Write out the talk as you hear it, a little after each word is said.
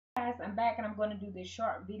Guys, I'm back and I'm going to do this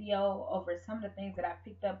short video over some of the things that I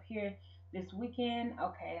picked up here this weekend.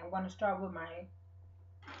 Okay, I'm going to start with my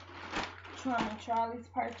Charming Charlie's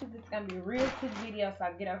purchase. It's going to be a real quick video so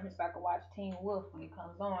I get over here so I can watch Teen Wolf when it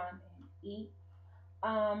comes on and eat.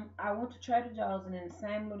 I went to Trader Joe's, and in the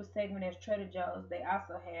same little segment as Trader Joe's, they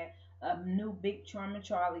also had a new big Charming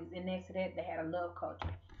Charlie's, and next to that they had a Love Culture.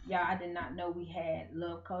 Yeah, I did not know we had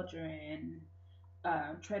Love Culture and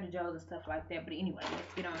Trader Joe's and stuff like that. But anyway,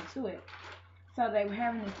 let's get on to it. So they were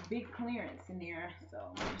having this big clearance in there. So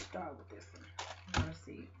let me start with this one. Let's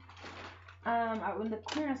see. In the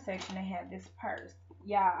clearance section, they had this purse.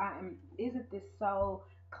 Yeah, Isn't this so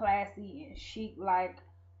classy and chic? Like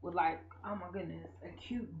with oh my goodness, a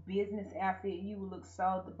cute business outfit. You would look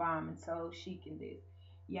so the bomb and so chic in this.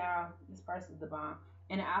 Yeah, this purse is the bomb.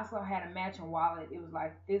 And it also had a matching wallet. It was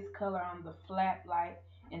like this color on the flap,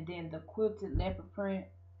 and then the quilted leopard print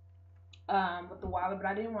with the wallet, but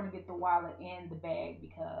I didn't want to get the wallet and the bag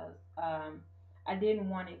because I didn't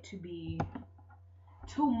want it to be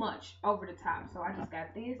too much over the top. So I just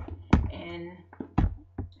got this, and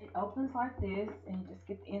it opens like this, and you just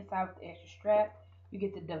get the inside with the extra strap. You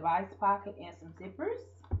get the device pocket and some zippers,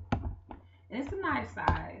 and it's a nice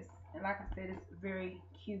size. And like I said, it's very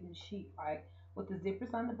cute and chic, like with the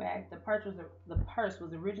zippers on the back. The purse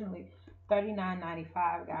was originally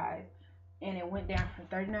 $39.95, guys, and it went down from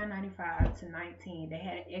 $39.95 to $19. They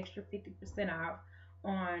had an extra 50% off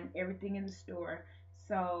on everything in the store.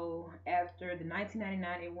 So after the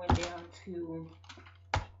 $19.99, it went down to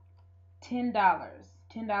 $10.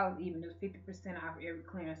 $10 even. It was 50% off every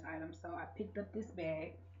clearance item. So I picked up this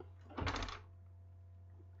bag.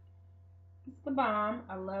 It's the bomb.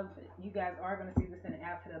 I love it. You guys are gonna see this in the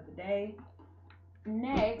outfit of the day.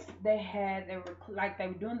 Next, they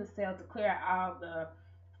were doing the sale to clear out all the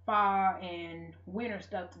fall and winter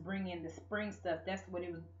stuff to bring in the spring stuff. That's what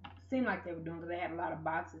it was seemed like they were doing, because they had a lot of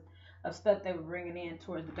boxes of stuff they were bringing in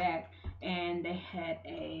towards the back, and they had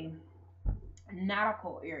a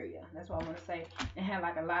nautical area. That's what I want to say. They had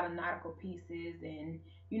like a lot of nautical pieces and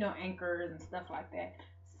anchors and stuff like that.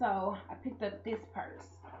 So I picked up this purse.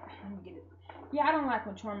 Let me get it. Yeah, I don't like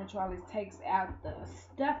when Charming Charlie's takes out the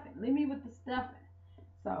stuffing. Leave me with the stuffing.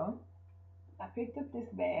 So I picked up this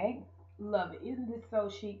bag. Love it. Isn't this so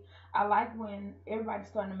chic? I like when everybody's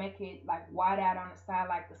starting to make it like wide out on the side,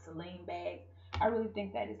 like the Celine bag. I really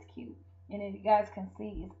think that is cute. And as you guys can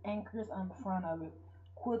see, it's anchors on the front of it,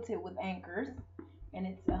 quilted with anchors. And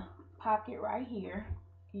it's a pocket right here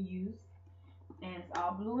you can use. And it's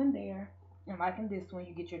all blue in there. And like in this one,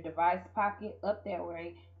 you get your device pocket up that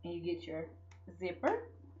way, and you get your zipper.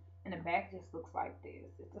 And the back just looks like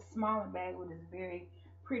this. It's a smaller bag, but it's very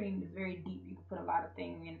pretty and it's very deep. You can put a lot of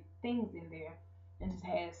things in there. And just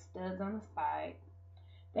has studs on the side.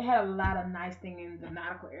 They had a lot of nice things in the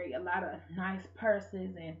nautical area. A lot of nice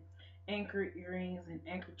purses and anchor earrings and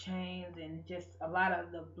anchor chains, and just a lot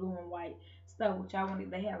of the blue and white stuff, which I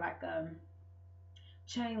wanted. They had like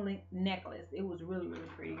chain link necklace. It was really, really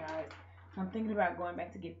pretty, guys. So I'm thinking about going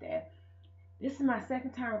back to get that. This is my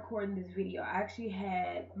second time recording this video. I actually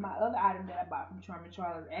had my other item that I bought from Charming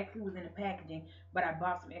Charlie. Actually was in the packaging, but I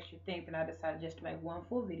bought some extra things, and I decided just to make one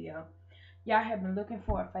full video. Y'all have been looking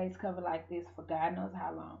for a face cover like this for God knows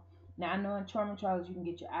how long. Now I know in Charming Charles you can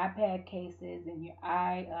get your iPad cases and your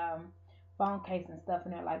phone case and stuff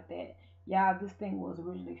in there like that. Y'all, this thing was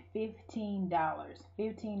originally $15.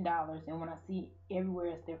 $15, and when I see everywhere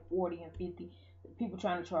it's there 40 and 50, people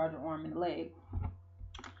trying to charge an arm and a leg.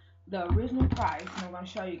 The original price, and I'm gonna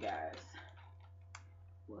show you guys,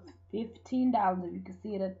 was $15. If you can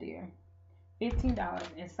see it up there. $15.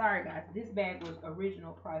 And sorry guys, this bag was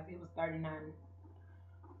original price. It was $39.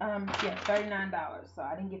 Yeah, $39. So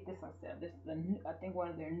I didn't get this on sale. This is I think one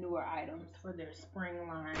of their newer items for their spring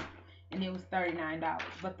line, and it was $39.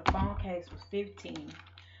 But the phone case was $15.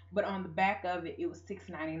 But on the back of it, it was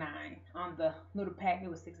 $6.99. On the little pack, it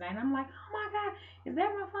was $6.99. I'm like, oh my god, is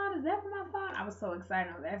that my phone? Is that for my phone? I was so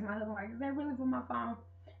excited. I was asking my husband, like, is that really for my phone?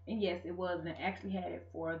 And yes, it was. And it actually had it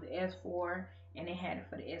for the S4, and they had it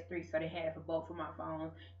for the S3. So they had it for both of my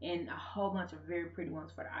phones, and a whole bunch of very pretty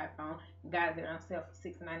ones for the iPhone. And guys, they're on sale for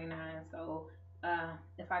 $6.99. So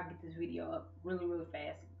if I get this video up really, really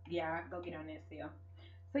fast, yeah, I go get on that sale.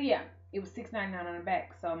 So yeah, it was $6.99 on the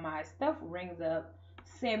back. So my stuff rings up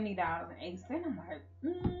 $70.08. I'm like,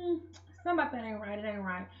 something about that ain't right. It ain't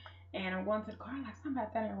right. And I'm going to the car, I'm like, something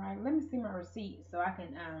about that ain't right. Let me see my receipt so I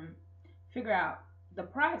can figure out the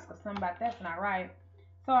price, because something about that's not right.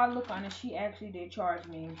 So I look on it. She actually did charge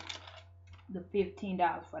me the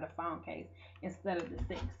 $15 for the phone case instead of the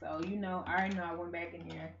 $6. So I already know I went back in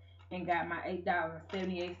here and got my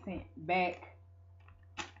 $8.78 back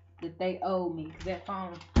that they owed me, because that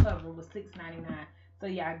phone cover was $6.99. So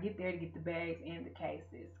yeah, I get there to get the bags and the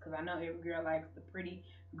cases, because I know every girl likes the pretty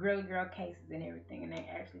girly girl cases and everything, and they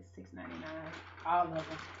actually $6.99, all of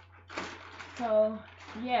them. So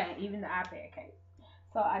yeah, even the iPad case.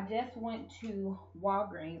 So I just went to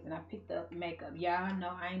Walgreens and I picked up makeup. Y'all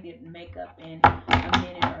know I ain't did makeup in a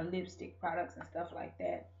minute, or lipstick products and stuff like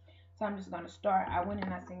that. So I'm just gonna start. I went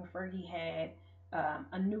and I seen Fergie had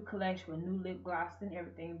a new collection with new lip gloss and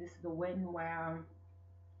everything. This is the Wet n Wild.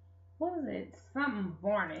 What is it? Something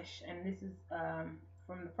varnish, and this is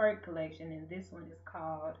from the Fergie collection, and this one is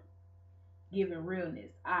called Giving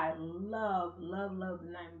Realness. I love the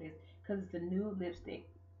name of this because it's a new lipstick.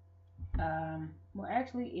 Well,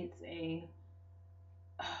 actually, it's a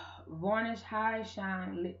varnish high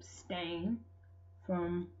shine lip stain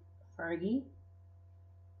from Fergie,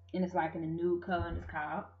 and it's like in a nude color, and it's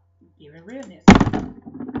called Giving Realness.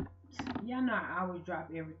 Y'all know I always drop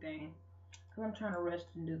everything because I'm trying to rush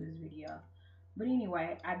to do this video. But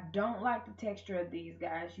anyway, I don't like the texture of these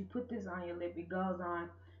guys. You put this on your lip, it goes on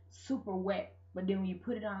super wet, but then when you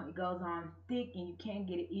put it on, it goes on thick, and you can't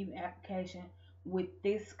get an even application with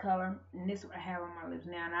this color. And this is what I have on my lips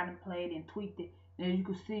now, and I done played and tweaked it, and as you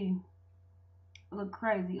can see, it look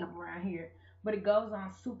crazy up around here, but it goes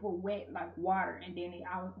on super wet like water, and then it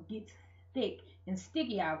all gets thick and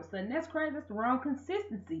sticky all of a sudden. That's crazy. That's the wrong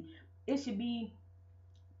consistency. It should be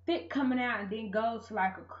thick coming out and then goes to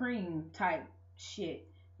like a cream type shit.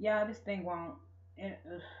 Y'all, this thing won't.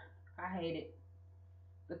 I hate it.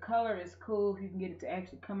 The color is cool if you can get it to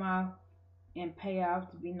actually come off and pay off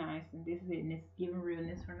to be nice. And this is it. And it's Giving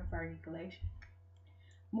Realness from the Fergie collection.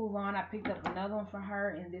 Move on. I picked up another one for her,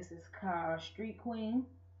 and this is called Street Queen.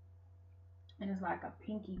 And it's like a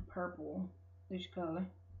pinky purple-ish color.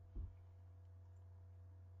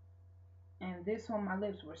 And this one, my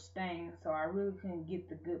lips were stained, so I really couldn't get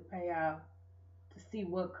the good payoff to see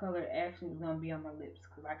what color actually was going to be on my lips.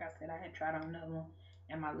 Because like I said, I had tried on another one,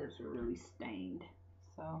 and my lips were really stained.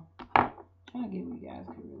 So, I'm trying to get where you guys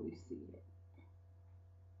can really see it.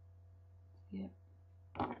 Yep.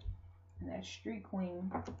 And that's Street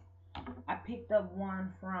Queen. I picked up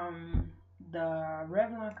one from the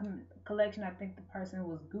Revlon collection. I think the person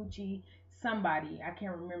was Gucci somebody. I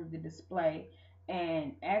can't remember the display.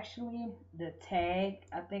 And actually, the tag,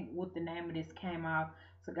 I think what the name of this came out.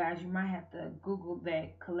 So guys, you might have to Google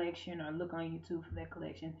that collection or look on YouTube for that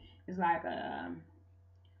collection. It's like a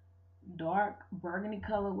dark burgundy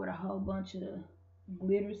color with a whole bunch of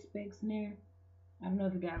glitter specks in there. I don't know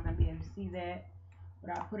if you guys gonna be able to see that,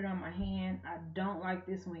 but I put it on my hand. I don't like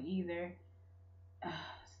this one either.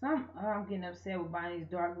 I'm getting upset with buying these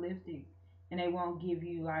dark lipsticks and they won't give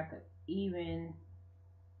you like an even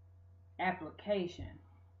application.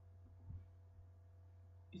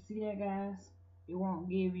 You see that, guys? It won't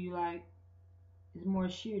give you like, it's more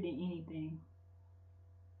sheer than anything.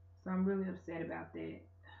 So I'm really upset about that.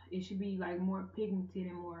 It should be like more pigmented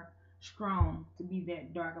and more strong to be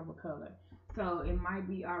that dark of a color. So it might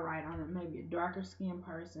be alright on maybe a darker skin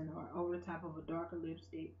person or over the top of a darker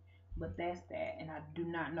lipstick. But that's that. And I do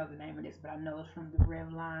not know the name of this, but I know it's from the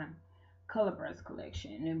Revlon Colorburst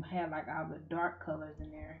collection. And it had like all the dark colors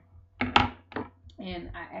in there. And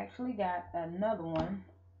I actually got another one.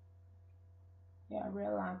 Yeah,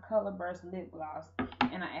 Revlon Colorburst lip gloss.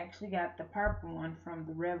 And I actually got the purple one from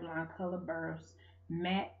the Revlon Colorburst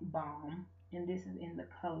Matte Balm. And this is in the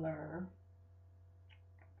color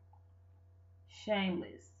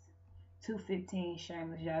Shameless. 215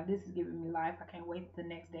 Shameless. Y'all, this is giving me life. I can't wait till the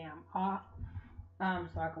next day I'm off.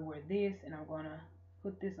 So I can wear this, and I'm gonna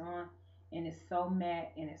put this on. And it's so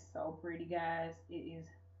matte and it's so pretty, guys. It is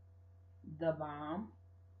the bomb.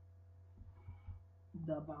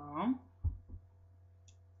 The bomb.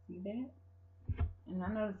 See that? And I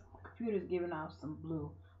know this computer's giving off some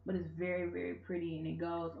blue, but it's very, very pretty, and it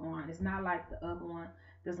goes on. It's not like the other one.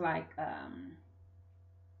 There's like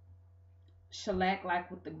shellac,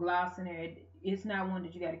 like with the gloss in there. It's not one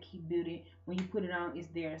that you got to keep building. When you put it on, it's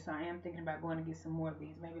there. So I am thinking about going to get some more of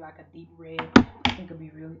these. Maybe like a deep red. I think it'll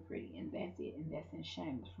be really pretty. And that's it. And that's in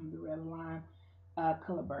Shameless from the Revlon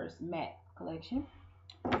Colorburst Matte collection.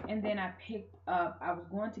 And then I picked up, I was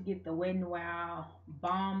going to get the Wet n Wild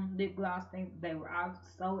Balm lip gloss thing. They were all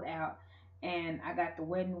sold out. And I got the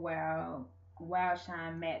Wet n Wild Wild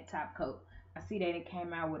Shine Matte Top Coat. I see that it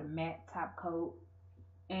came out with a matte top coat.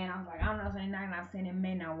 And I was like, I don't know, it's 99 cents, it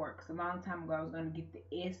may not work. Because a long time ago, I was going to get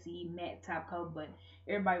the SE matte top coat, but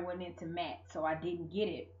everybody went into matte, so I didn't get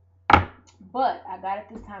it. But I got it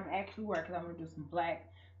this time to actually work, because I'm going to do some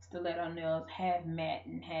black stiletto nails, half matte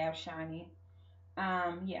and half shiny.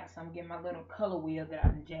 Yeah, so I'm getting my little color wheel that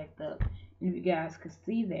I've jacked up. If you guys could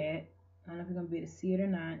see that, I don't know if you're gonna be able to see it or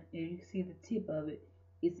not. If you can see the tip of it,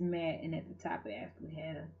 it's matte, and at the top it actually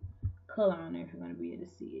had a color on there. If you're gonna be able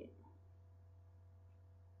to see it,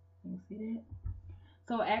 you can see that.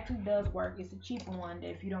 So it actually does work. It's a cheaper one that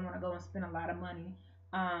if you don't want to go and spend a lot of money,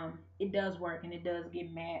 it does work and it does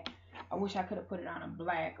get matte. I wish I could have put it on a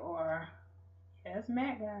black or yeah, it's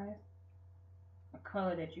matte, guys. A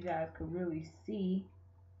color that you guys could really see.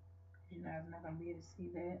 You guys are not gonna be able to see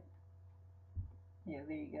that. Yeah,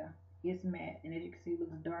 there you go. It's matte, and as you can see, it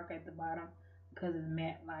looks dark at the bottom because it's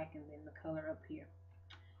matte like, and then the color up here.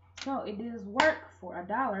 So it does work for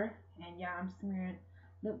 $1, and yeah, I'm smearing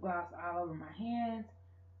lip gloss all over my hands.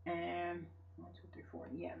 And 1, 2, 3, 4.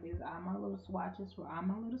 Yeah, these are all my little swatches for all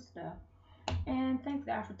my little stuff. And thanks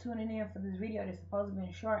guys for tuning in for this video that's supposed to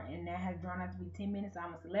be short, and that has drawn out to be 10 minutes,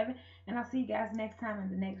 almost 11. And I'll see you guys next time in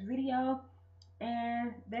the next video.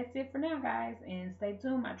 And that's it for now, guys. And stay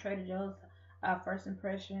tuned. My Trader Joe's first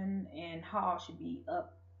impression and haul should be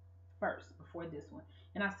up first before this one.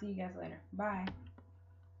 And I'll see you guys later. Bye.